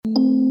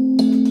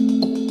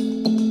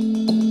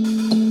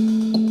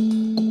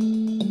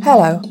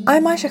Hello,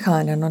 I'm Aisha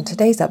Khan, and on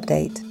today's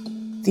update,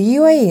 the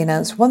UAE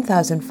announced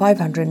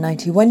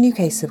 1,591 new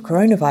cases of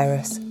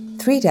coronavirus,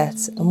 3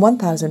 deaths and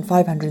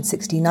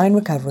 1,569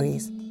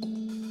 recoveries.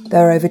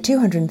 There are over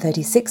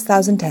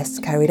 236,000 tests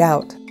carried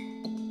out.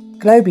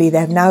 Globally,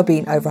 there have now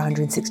been over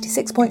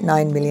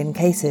 166.9 million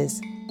cases.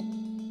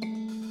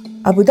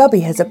 Abu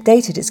Dhabi has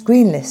updated its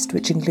green list,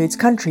 which includes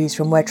countries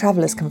from where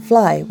travellers can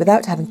fly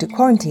without having to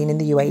quarantine in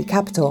the UAE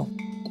capital.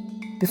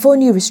 Before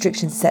new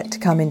restrictions set to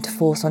come into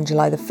force on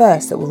July the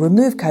 1st that will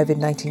remove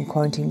COVID-19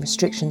 quarantine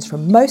restrictions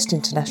from most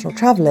international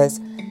travellers,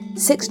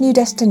 6 new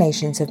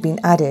destinations have been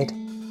added.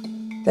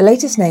 The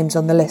latest names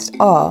on the list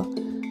are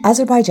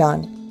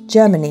Azerbaijan,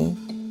 Germany,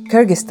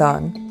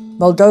 Kyrgyzstan,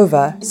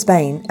 Moldova,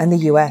 Spain and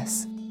the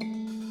US.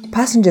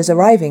 Passengers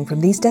arriving from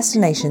these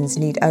destinations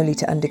need only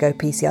to undergo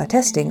PCR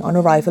testing on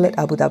arrival at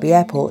Abu Dhabi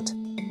Airport.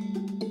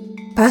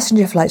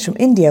 Passenger flights from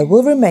India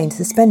will remain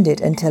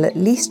suspended until at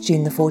least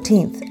June the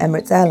 14th,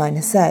 Emirates Airline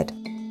has said.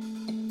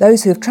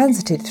 Those who have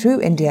transited through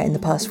India in the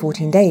past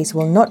 14 days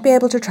will not be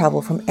able to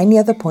travel from any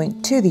other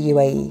point to the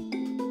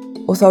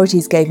UAE.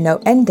 Authorities gave no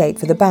end date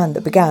for the ban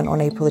that began on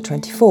April the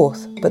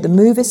 24th, but the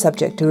move is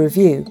subject to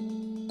review.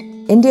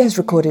 India has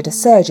recorded a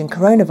surge in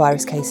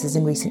coronavirus cases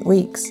in recent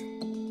weeks.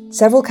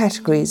 Several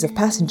categories of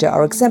passenger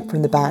are exempt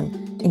from the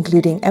ban,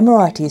 including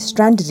Emiratis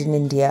stranded in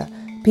India,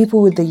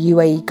 people with the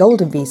UAE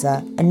Golden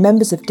Visa, and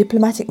members of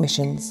diplomatic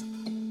missions.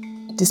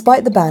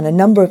 Despite the ban, a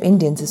number of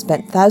Indians have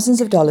spent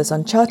thousands of dollars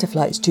on charter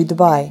flights to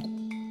Dubai.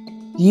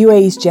 The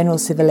UAE's General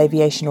Civil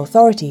Aviation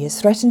Authority has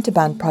threatened to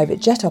ban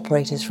private jet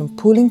operators from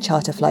pooling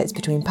charter flights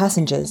between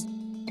passengers.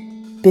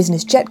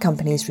 Business jet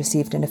companies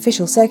received an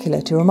official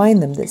circular to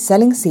remind them that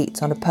selling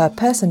seats on a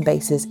per-person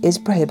basis is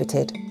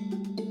prohibited.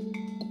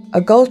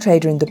 A gold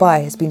trader in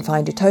Dubai has been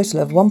fined a total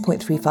of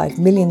 1.35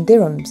 million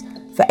dirhams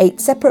for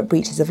 8 separate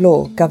breaches of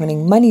law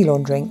governing money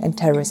laundering and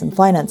terrorism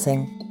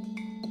financing.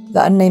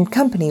 The unnamed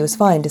company was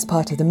fined as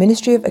part of the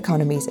Ministry of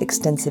Economy's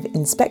extensive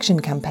inspection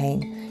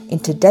campaign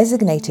into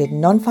designated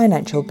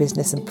non-financial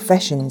business and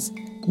professions,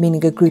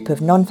 meaning a group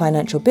of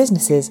non-financial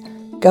businesses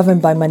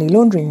governed by money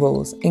laundering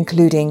rules,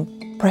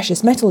 including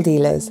precious metal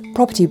dealers,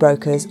 property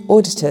brokers,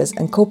 auditors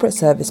and corporate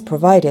service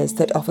providers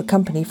that offer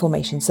company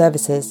formation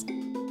services.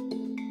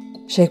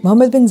 Sheikh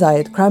Mohammed bin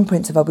Zayed, Crown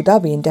Prince of Abu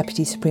Dhabi and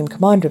Deputy Supreme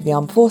Commander of the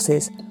Armed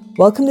Forces,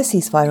 welcomed the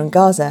ceasefire in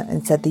Gaza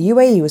and said the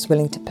UAE was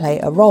willing to play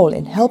a role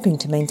in helping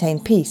to maintain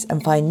peace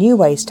and find new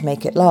ways to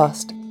make it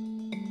last.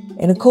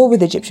 In a call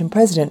with Egyptian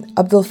President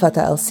Abdel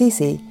Fattah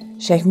el-Sisi,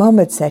 Sheikh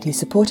Mohammed said he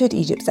supported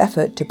Egypt's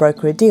effort to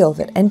broker a deal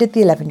that ended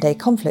the 11-day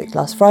conflict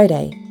last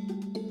Friday.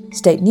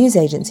 State news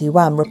agency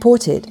WAM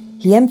reported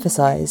he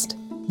emphasised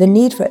the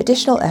need for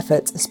additional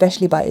efforts,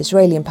 especially by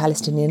Israeli and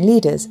Palestinian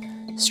leaders,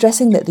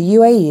 stressing that the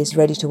UAE is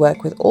ready to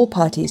work with all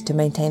parties to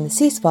maintain the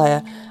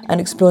ceasefire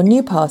and explore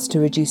new paths to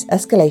reduce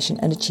escalation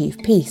and achieve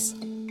peace.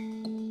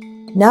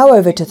 Now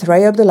over to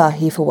Thuraya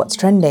Abdullahi for What's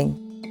Trending.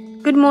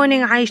 Good morning,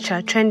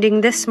 Aisha.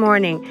 Trending this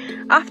morning.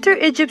 After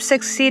Egypt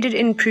succeeded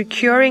in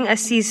procuring a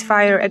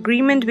ceasefire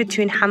agreement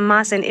between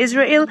Hamas and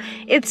Israel,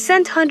 it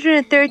sent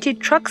 130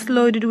 trucks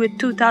loaded with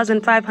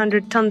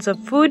 2,500 tons of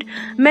food,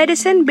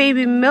 medicine,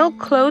 baby milk,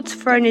 clothes,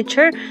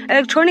 furniture,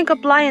 electronic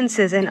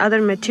appliances, and other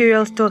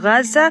materials to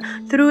Gaza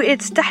through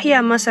its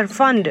Tahya Masr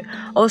Fund.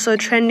 Also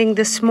trending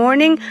this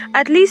morning,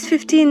 at least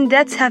 15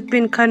 deaths have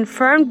been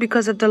confirmed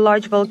because of the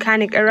large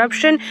volcanic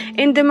eruption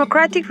in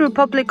Democratic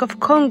Republic of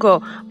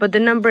Congo, but the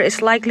number is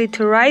likely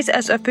to rise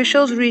as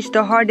officials reach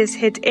the hardest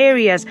hit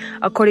areas,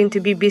 according to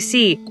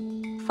BBC.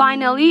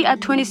 Finally, a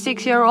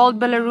 26-year-old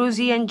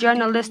Belarusian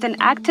journalist and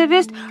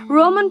activist,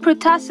 Roman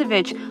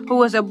Protasevich, who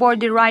was aboard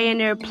the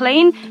Ryanair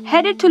plane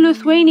headed to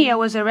Lithuania,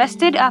 was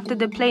arrested after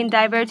the plane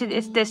diverted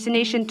its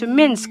destination to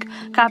Minsk,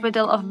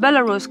 capital of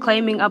Belarus,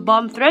 claiming a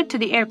bomb threat to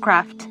the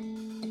aircraft.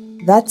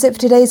 That's it for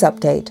today's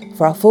update.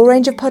 For our full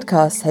range of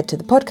podcasts, head to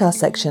the podcast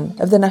section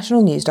of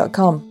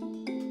thenationalnews.com.